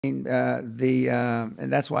And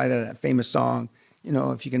that's why the famous song, you know,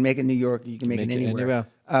 if you can make it in New York, you can make it anywhere.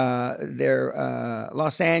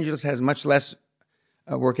 Los Angeles has much less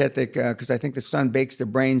work ethic because I think the sun bakes their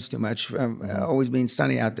brains too much from always being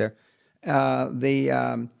sunny out there.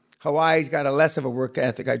 Hawaii's got a less of a work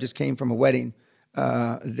ethic. I just came from a wedding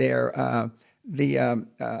there.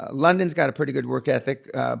 London's got a pretty good work ethic,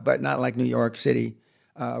 but not like New York City.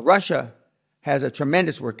 Russia has a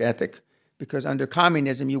tremendous work ethic because under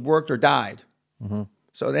communism, you worked or died.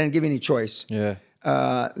 So they didn't give you any choice. Yeah.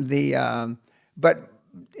 But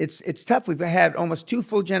it's tough. We've had almost 2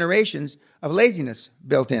 full generations of laziness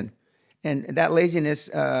built in. And that laziness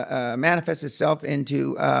manifests itself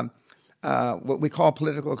into what we call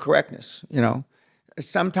political correctness, you know.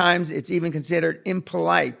 Sometimes it's even considered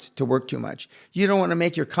impolite to work too much. You don't want to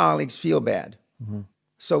make your colleagues feel bad.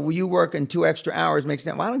 So will you work in 2 extra hours makes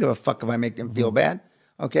them, well, I don't give a fuck if I make them feel bad,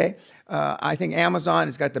 okay? I think Amazon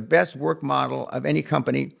has got the best work model of any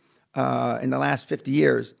company in the last 50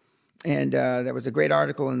 years. And there was a great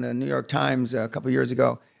article in the New York Times a couple of years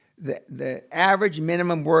ago. The average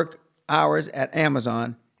minimum work hours at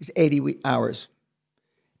Amazon is 80 hours.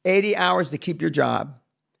 80 hours to keep your job,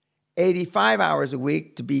 85 hours a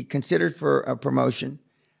week to be considered for a promotion,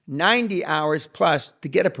 90 hours plus to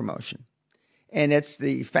get a promotion. And it's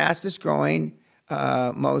the fastest growing,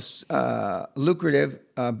 most lucrative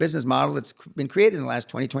business model that's been created in the last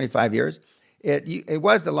 20, 25 years. It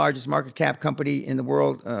was the largest market cap company in the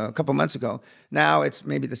world a couple months ago. Now it's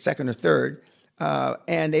maybe the second or third.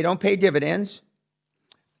 And they don't pay dividends.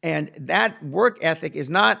 And that work ethic is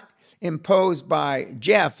not imposed by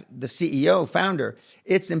Jeff, the CEO, founder.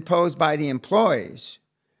 It's imposed by the employees.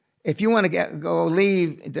 If you want to go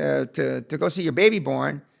leave to go see your baby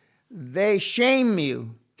born, they shame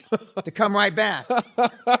you to come right back.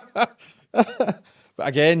 But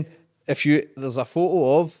again, there's a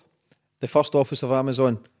photo of the first office of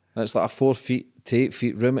Amazon, and it's like a 4 feet to 8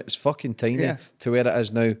 feet room. It's fucking tiny to where it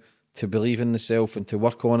is now, to believe in yourself and to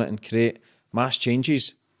work on it and create mass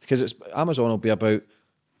changes, because Amazon will be about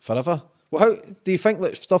forever. Well, how do you think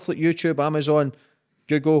that stuff like YouTube, Amazon,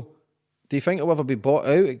 Google, do you think it'll ever be bought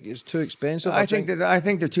out? It's too expensive. I think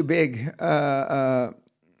they're too big.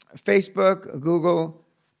 Facebook, Google,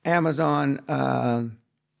 Amazon are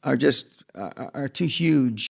too huge.